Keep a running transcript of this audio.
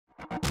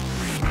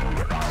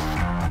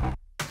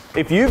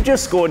If you've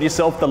just scored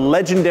yourself the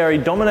legendary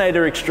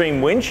Dominator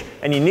Extreme winch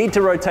and you need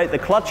to rotate the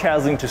clutch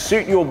housing to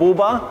suit your bull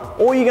bar,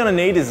 all you're going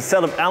to need is a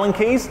set of Allen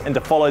keys and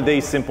to follow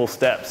these simple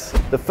steps.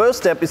 The first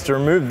step is to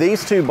remove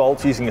these two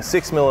bolts using a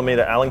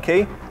 6mm Allen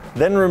key,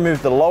 then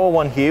remove the lower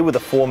one here with a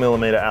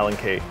 4mm Allen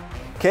key.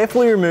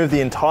 Carefully remove the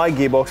entire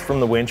gearbox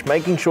from the winch,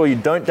 making sure you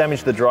don't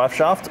damage the drive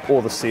shaft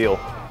or the seal.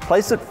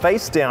 Place it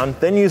face down,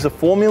 then use a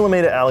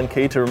 4mm Allen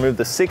key to remove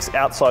the 6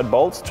 outside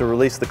bolts to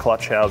release the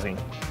clutch housing.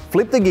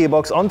 Flip the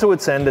gearbox onto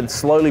its end and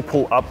slowly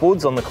pull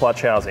upwards on the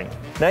clutch housing.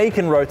 Now you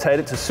can rotate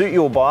it to suit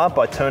your bar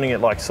by turning it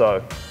like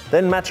so.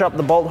 Then match up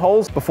the bolt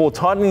holes before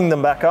tightening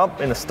them back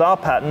up in a star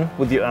pattern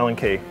with your Allen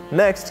key.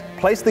 Next,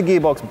 place the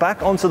gearbox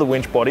back onto the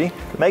winch body,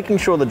 making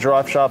sure the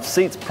drive shaft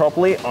seats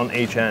properly on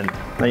each end.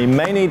 Now you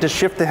may need to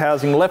shift the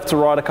housing left to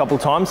right a couple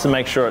times to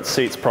make sure it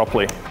seats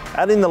properly.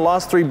 Add in the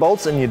last 3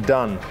 bolts and you're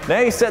done. Now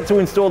you're set to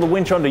install the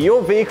winch onto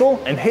your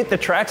vehicle and hit the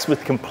tracks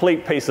with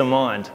complete peace of mind.